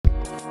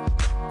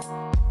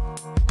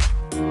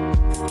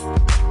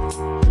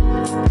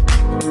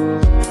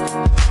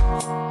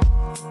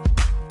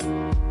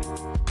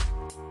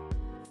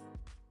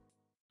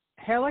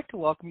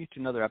welcome you to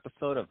another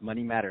episode of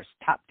Money Matters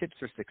Top Tips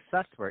for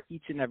Success, where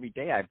each and every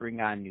day I bring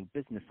on new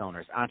business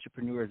owners,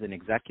 entrepreneurs, and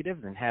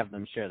executives and have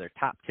them share their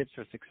top tips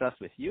for success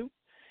with you.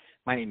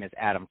 My name is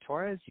Adam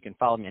Torres. You can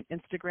follow me on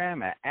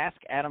Instagram at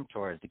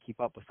AskAdamTorres to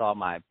keep up with all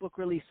my book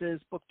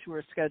releases, book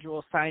tour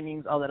schedule,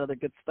 signings, all that other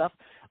good stuff.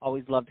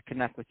 Always love to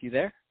connect with you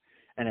there.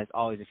 And as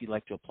always, if you'd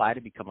like to apply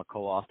to become a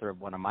co-author of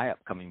one of my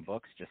upcoming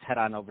books, just head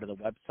on over to the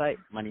website,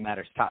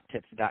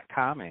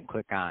 moneymatterstoptips.com, and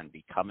click on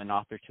Become an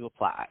Author to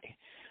apply.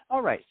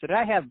 All right, so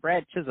today I have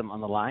Brad Chisholm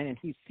on the line, and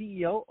he's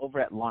CEO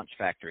over at Launch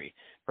Factory.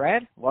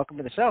 Brad, welcome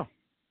to the show.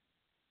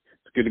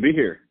 It's good to be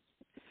here.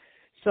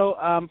 So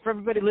for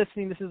everybody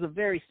listening, this is a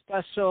very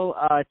special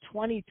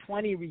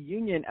 2020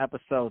 reunion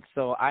episode.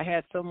 So I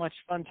had so much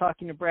fun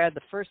talking to Brad the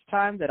first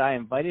time that I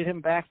invited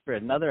him back for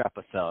another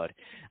episode.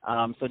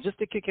 So just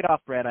to kick it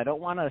off, Brad, I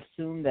don't want to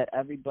assume that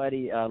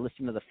everybody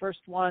listened to the first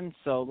one.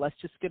 So let's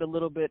just get a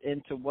little bit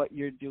into what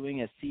you're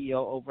doing as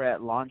CEO over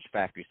at Launch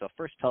Factory. So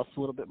first, tell us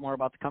a little bit more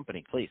about the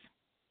company, please.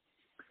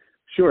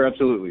 Sure,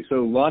 absolutely.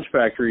 So Launch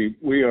Factory,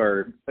 we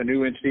are a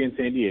new entity in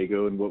San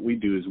Diego, and what we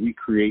do is we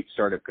create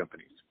startup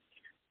companies.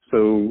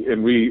 So,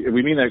 and we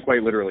mean that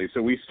quite literally.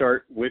 So we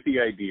start with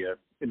the idea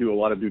and do a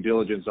lot of due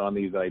diligence on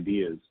these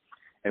ideas.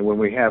 And when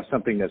we have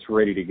something that's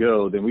ready to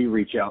go, then we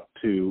reach out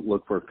to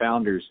look for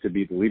founders to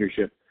be the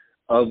leadership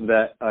of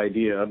that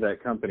idea, of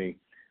that company.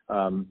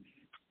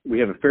 We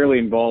have a fairly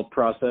involved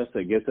process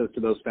that gets us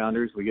to those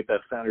founders. We get that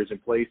founders in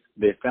place.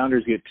 The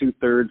founders get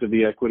 2/3 of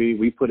the equity.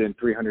 We put in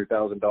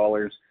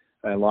 $300,000,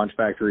 and Launch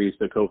Factory is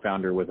the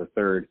co-founder with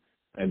 1/3.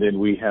 And then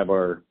we have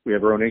our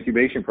own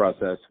incubation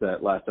process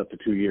that lasts up to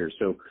 2 years.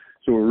 So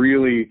we're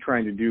really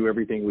trying to do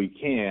everything we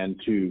can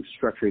to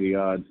structure the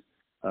odds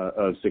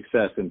of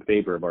success in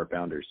favor of our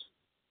founders.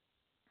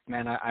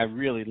 Man, I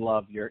really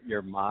love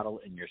your model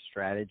and your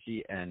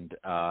strategy and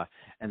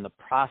the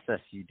process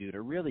you do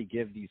to really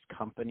give these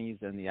companies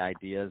and the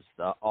ideas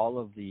all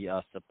of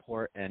the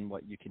support and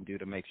what you can do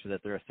to make sure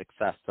that they're a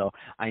success. So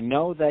I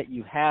know that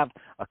you have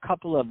a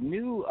couple of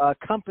new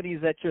companies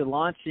that you're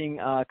launching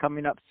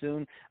coming up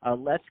soon.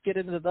 Let's get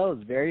into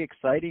those. Very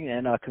exciting,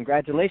 and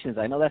congratulations.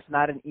 I know that's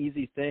not an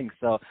easy thing.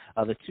 So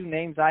the two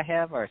names I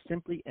have are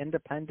Simply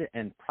Independent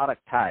and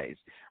Productize.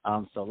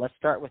 So let's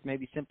start with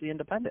maybe Simply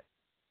Independent.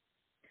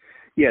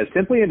 Yeah,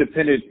 Simply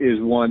Independent is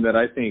one that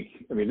I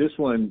think, this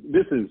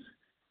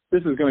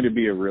is going to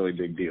be a really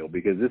big deal,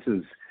 because this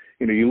is,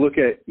 you look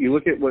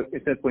at what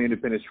Simply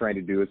Independent is trying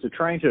to do. It's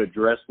trying to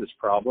address this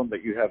problem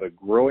that you have a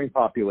growing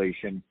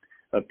population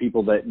of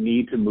people that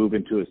need to move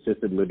into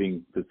assisted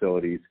living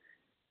facilities,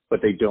 but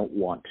they don't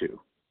want to.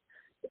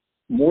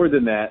 More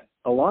than that,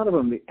 a lot of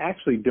them, they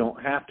actually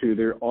don't have to.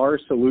 There are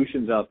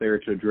solutions out there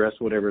to address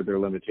whatever their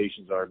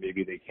limitations are.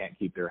 Maybe they can't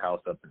keep their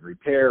house up in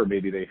repair, or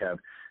maybe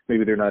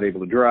they're not able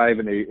to drive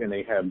and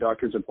they have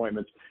doctor's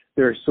appointments.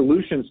 There are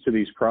solutions to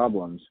these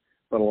problems,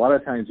 but a lot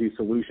of times these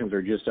solutions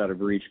are just out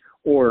of reach,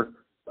 or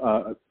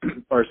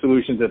are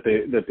solutions that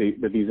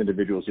these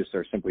individuals just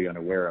are simply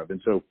unaware of. And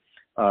so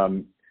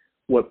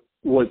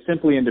what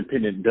Simply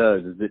Independent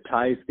does is it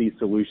ties these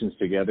solutions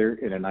together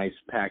in a nice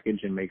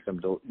package and makes them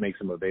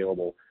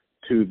available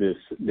to this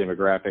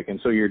demographic. And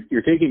so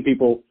you're taking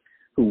people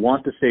who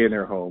want to stay in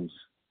their homes,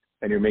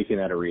 and you're making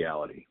that a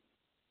reality.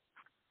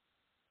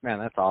 Man,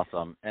 that's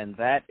awesome. And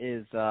that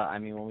is,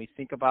 when we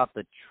think about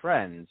the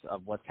trends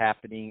of what's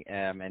happening,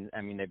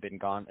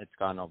 it's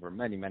gone over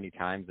many, many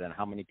times, and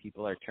how many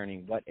people are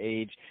turning what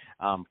age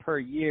per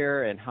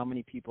year, and how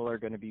many people are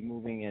going to be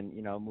moving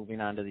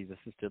on to these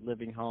assisted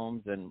living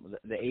homes, and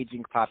the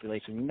aging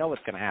population. You know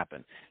what's going to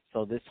happen.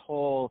 So this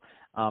whole,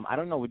 I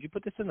don't know, would you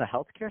put this in the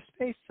healthcare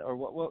space, or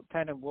where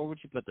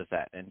would you put this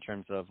at in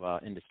terms of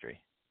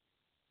industry?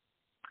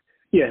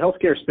 Yeah,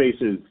 healthcare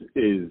space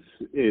is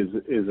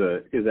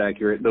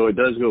accurate, though it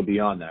does go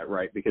beyond that,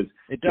 right? Because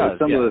it does.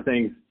 Some of the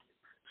things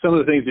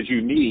that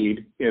you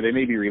need, they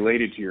may be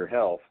related to your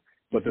health,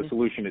 but the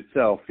solution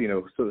itself,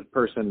 so the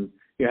person,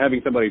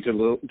 having somebody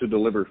to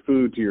deliver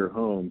food to your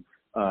home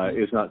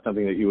is not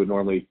something that you would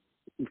normally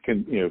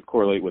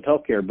correlate with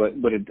healthcare, but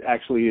it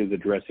actually is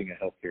addressing a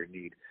healthcare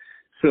need.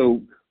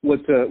 So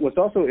what's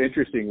also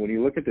interesting when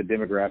you look at the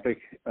demographic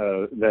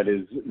that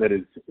is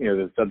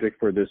the subject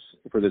for this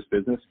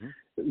business,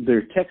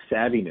 their tech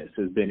savviness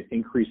has been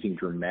increasing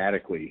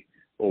dramatically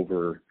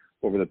over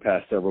the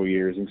past several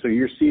years, and so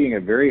you're seeing a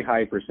very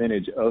high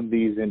percentage of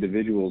these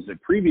individuals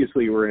that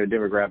previously were in a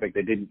demographic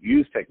that didn't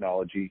use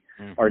technology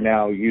are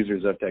now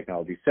users of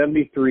technology.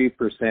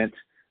 73%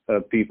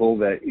 of people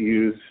that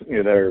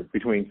that are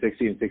between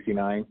 60 and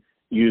 69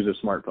 use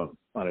a smartphone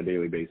on a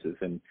daily basis,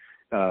 and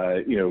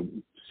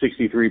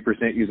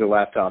 63% use a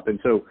laptop. And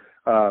so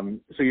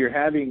you're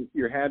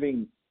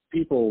having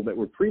people that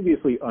were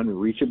previously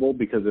unreachable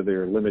because of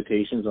their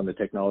limitations on the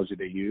technology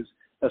they use.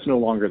 That's no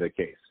longer the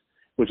case,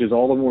 which is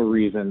all the more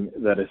reason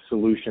that a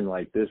solution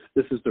like this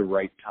is the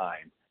right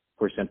time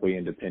for Simply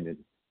Independent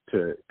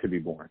to be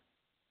born.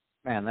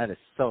 Man, that is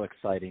so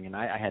exciting, and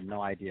I had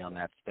no idea on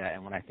that stat.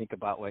 And when I think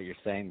about what you're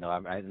saying, though,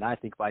 and I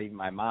think about even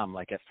my mom.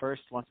 Like at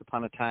first, once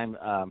upon a time,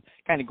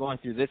 kind of going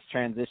through this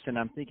transition,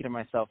 I'm thinking to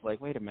myself, like,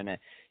 wait a minute.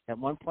 At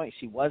one point,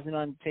 she wasn't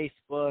on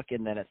Facebook,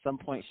 and then at some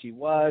point she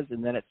was,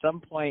 and then at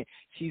some point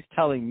she's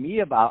telling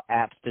me about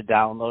apps to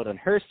download on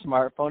her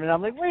smartphone, and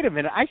I'm like, wait a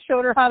minute. I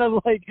showed her how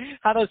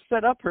to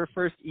set up her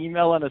first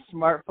email on a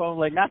smartphone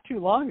like not too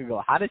long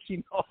ago. How does she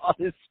know all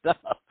this stuff?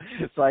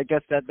 So I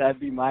guess that'd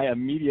be my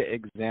immediate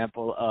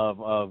example of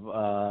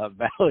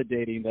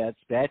validating that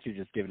stat you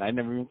just given. I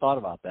never even thought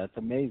about that. It's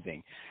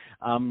amazing.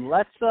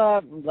 Let's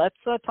talk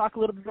a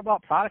little bit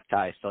about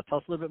Productize. So tell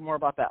us a little bit more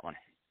about that one.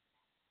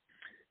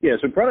 Yeah,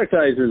 so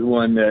Productize is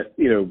one that,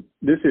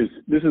 this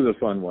is a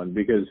fun one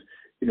because,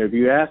 if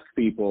you ask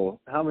people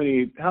how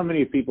many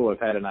people have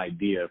had an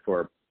idea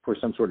for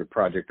some sort of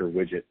project or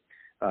widget,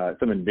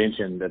 some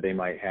invention that they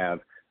might have,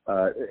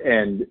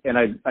 and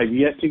I've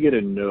yet to get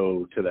a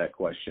no to that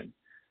question.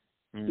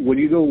 Mm-hmm. When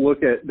you go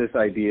look at this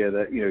idea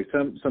that,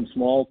 some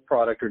small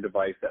product or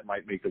device that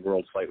might make the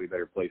world a slightly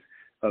better place,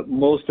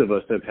 most of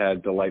us have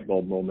had the light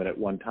bulb moment at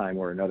one time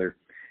or another.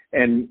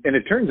 And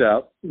it turns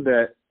out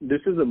that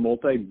this is a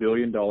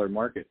multi-billion-dollar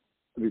market.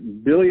 I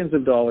mean, billions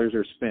of dollars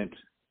are spent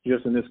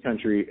just in this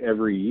country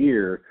every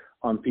year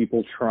on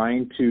people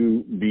trying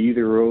to be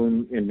their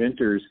own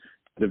inventors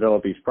to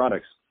develop these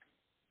products.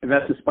 And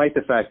that's despite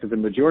the fact that the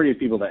majority of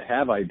people that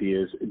have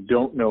ideas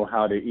don't know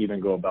how to even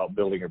go about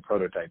building a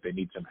prototype. They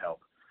need some help.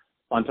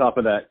 On top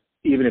of that,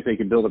 even if they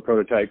can build a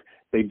prototype,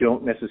 they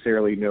don't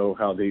necessarily know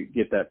how to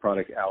get that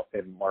product out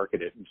and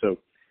market it. And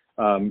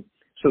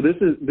so this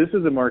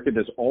is a market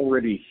that's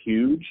already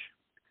huge,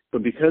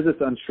 but because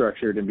it's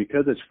unstructured and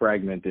because it's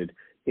fragmented,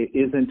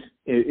 it's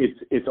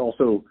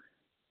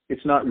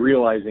not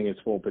realizing its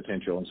full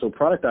potential. And so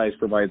Productize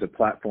provides a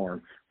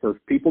platform for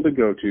people to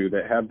go to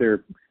that have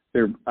their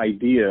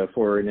idea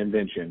for an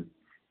invention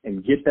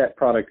and get that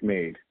product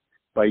made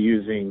by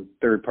using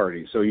third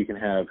parties. So you can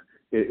have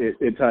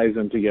it ties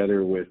them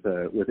together with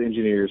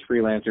engineers,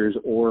 freelancers,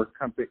 or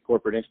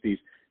corporate entities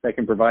that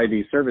can provide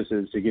these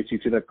services to get you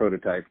to that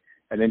prototype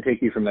and then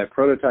take you from that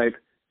prototype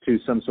to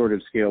some sort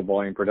of scale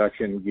volume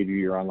production, give you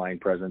your online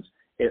presence.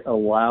 It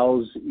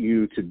allows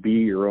you to be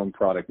your own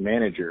product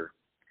manager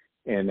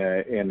in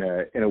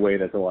a way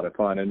that's a lot of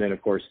fun. And then, of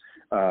course,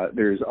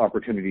 there's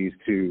opportunities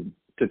to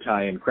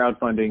tie in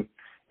crowdfunding,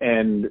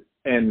 and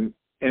I'm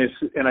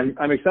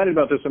excited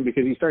about this one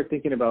because you start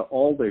thinking about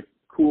all the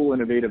cool,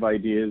 innovative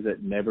ideas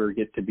that never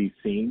get to be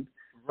seen.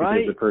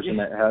 Right. Because the person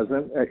that has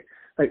them.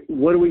 Like,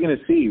 what are we going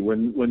to see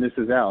when this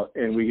is out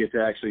and we get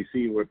to actually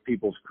see what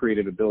people's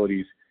creative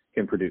abilities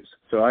can produce?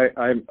 So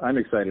I'm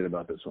excited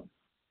about this one.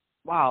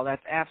 Wow,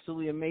 that's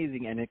absolutely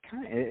amazing, and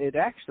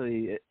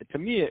to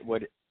me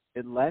what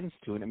it lends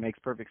to, and it makes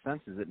perfect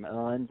sense, is it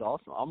lends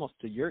also almost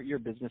to your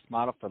business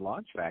model for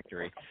Launch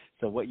Factory.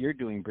 So what you're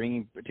doing,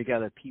 bringing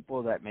together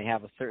people that may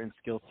have a certain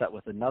skill set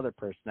with another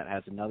person that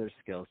has another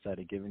skill set,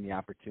 and giving the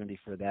opportunity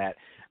for that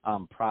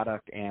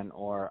product and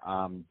or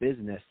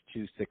business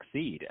to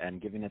succeed, and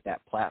giving it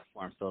that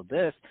platform. So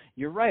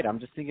you're right.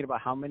 I'm just thinking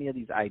about how many of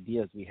these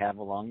ideas we have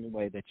along the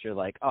way that you're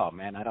like, oh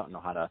man, I don't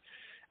know how to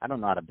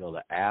build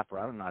an app, or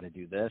I don't know how to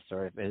do this,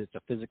 or if it's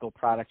a physical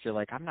product, you're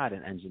like, I'm not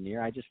an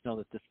engineer. I just know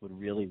that this would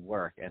really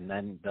work. And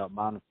then the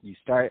amount of you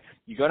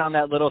go down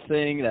that little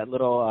thing, that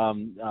little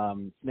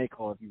snake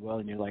hole, if you will,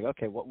 and you're like,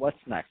 okay, what's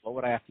next? What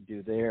would I have to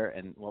do there,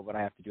 and what would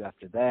I have to do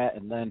after that?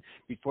 And then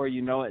before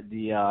you know it,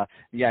 the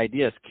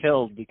idea is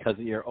killed because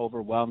you're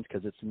overwhelmed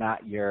because it's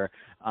not your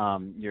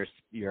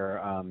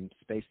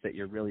space that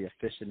you're really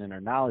efficient in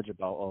or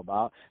knowledgeable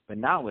about. But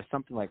now with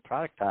something like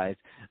Productize,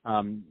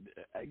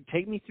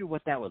 take me through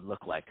what that would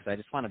look like, because I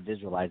just want to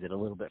visualize it a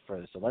little bit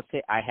further. So let's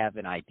say I have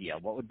an idea.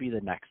 What would be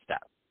the next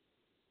step?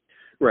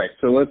 Right.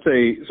 So let's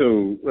say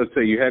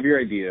you have your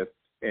idea,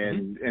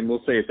 and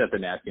we'll say it's at the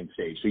napkin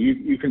stage. So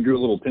you can do a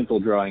little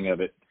pencil drawing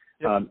of it.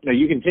 Yep. Now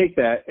you can take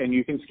that and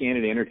you can scan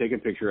it in or take a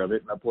picture of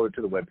it and upload it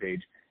to the webpage.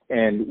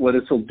 And what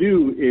this will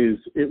do is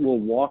it will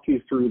walk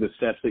you through the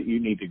steps that you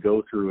need to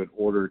go through in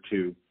order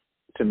to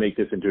make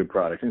this into a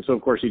product. And so,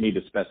 of course, you need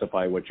to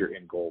specify what your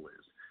end goal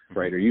is.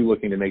 Right? Are you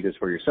looking to make this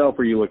for yourself?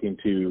 Or are you looking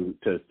to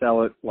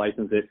sell it,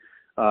 license it?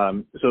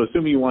 So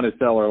assuming you want to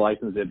sell or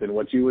license it, then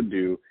what you would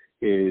do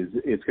is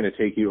it's going to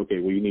take you,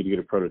 okay, well, you need to get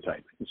a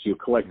prototype. And so you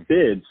collect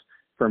bids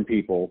from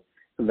people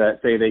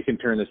that say they can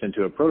turn this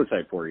into a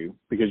prototype for you,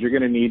 because you're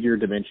going to need your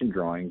dimension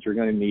drawings. You're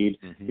going to need,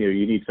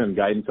 you need some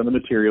guidance on the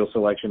material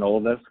selection, all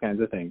of those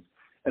kinds of things.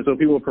 And so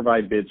people will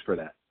provide bids for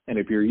that. And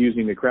if you're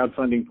using the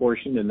crowdfunding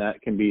portion, then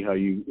that can be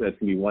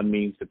one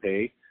means to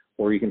pay,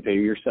 or you can pay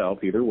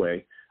yourself, either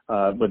way.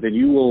 But then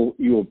you will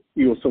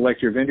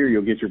select your vendor,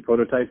 you'll get your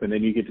prototype, and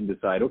then you get to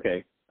decide,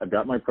 okay, I've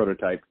got my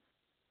prototype.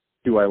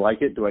 Do I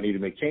like it? Do I need to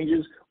make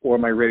changes? Or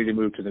am I ready to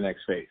move to the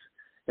next phase?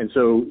 And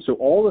so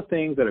all the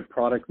things that a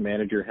product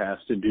manager has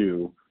to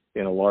do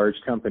in a large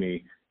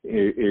company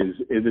is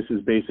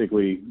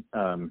basically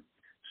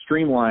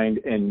streamlined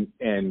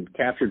and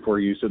captured for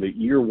you so that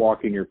you're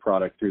walking your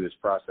product through this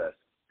process.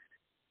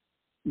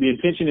 The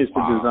intention is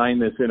to design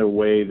this in a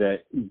way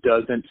that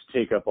doesn't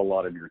take up a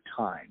lot of your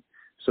time.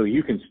 So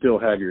you can still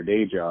have your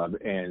day job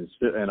and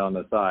on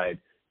the side,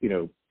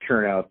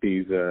 churn out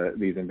these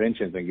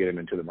inventions and get them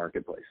into the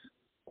marketplace.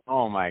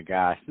 Oh my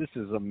gosh, this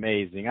is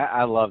amazing.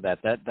 I love that.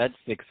 That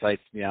just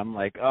excites me. I'm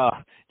like,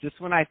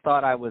 just when I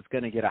thought I was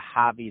going to get a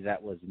hobby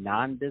that was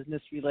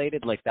non-business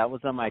related, like that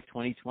was on my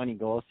 2020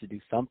 goals to do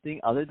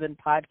something other than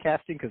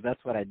podcasting, because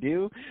that's what I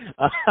do.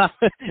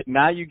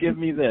 Now you give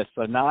me this.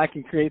 So now I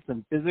can create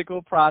some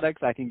physical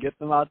products. I can get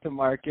them out to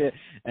market,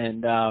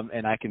 and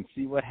I can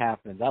see what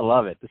happens. I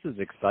love it. This is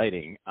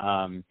exciting.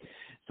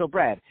 So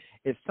Brad,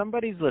 if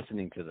somebody's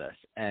listening to this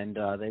and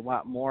they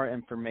want more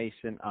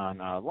information on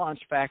Launch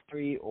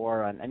Factory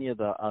or on any of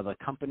the other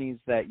companies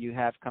that you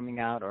have coming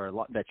out or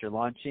that you're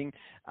launching,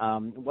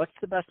 what's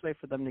the best way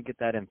for them to get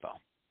that info?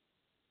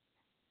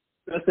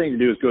 The best thing to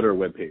do is go to our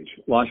webpage,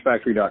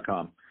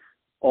 launchfactory.com.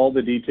 All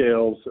the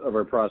details of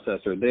our process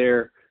are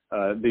there.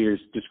 There's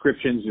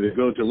descriptions that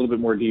go into a little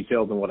bit more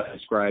detail than what I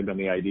described on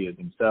the ideas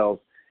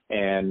themselves.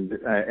 And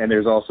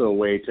there's also a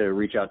way to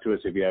reach out to us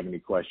if you have any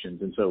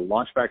questions. And so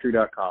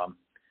launchfactory.com,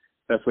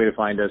 best way to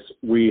find us.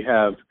 We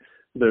have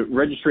the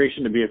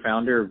registration to be a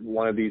founder of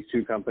one of these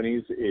two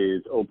companies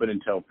is open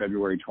until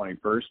February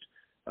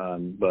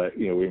 21st. But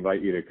we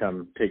invite you to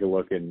come take a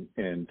look and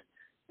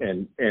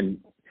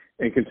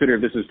consider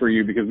if this is for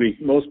you, because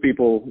most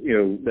people,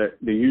 that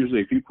they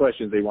usually a few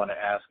questions they want to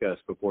ask us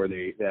before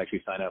they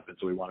actually sign up. And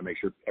so we want to make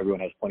sure everyone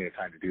has plenty of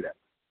time to do that.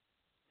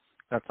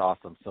 That's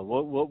awesome. So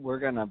we're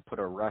going to put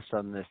a rush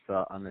on this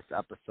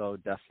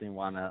episode. Definitely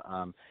want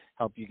to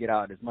help you get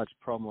out as much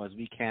promo as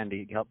we can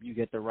to help you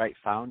get the right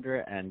founder.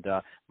 And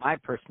my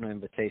personal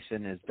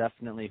invitation is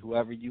definitely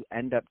whoever you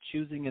end up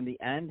choosing in the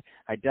end,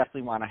 I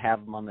definitely want to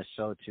have them on the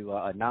show to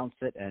announce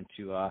it and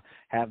to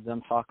have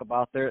them talk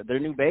about their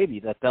new baby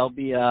that they'll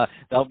be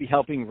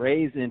helping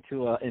raise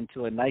into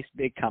a nice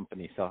big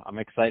company. So I'm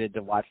excited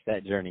to watch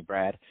that journey,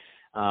 Brad.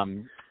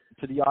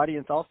 To the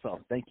audience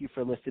also, thank you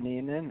for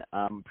listening in.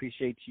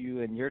 Appreciate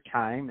you and your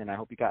time, and I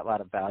hope you got a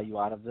lot of value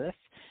out of this.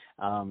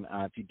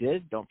 If you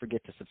did, don't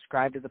forget to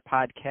subscribe to the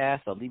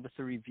podcast, or leave us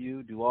a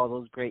review, do all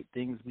those great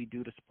things we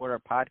do to support our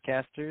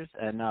podcasters.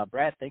 And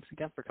Brad, thanks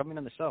again for coming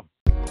on the show.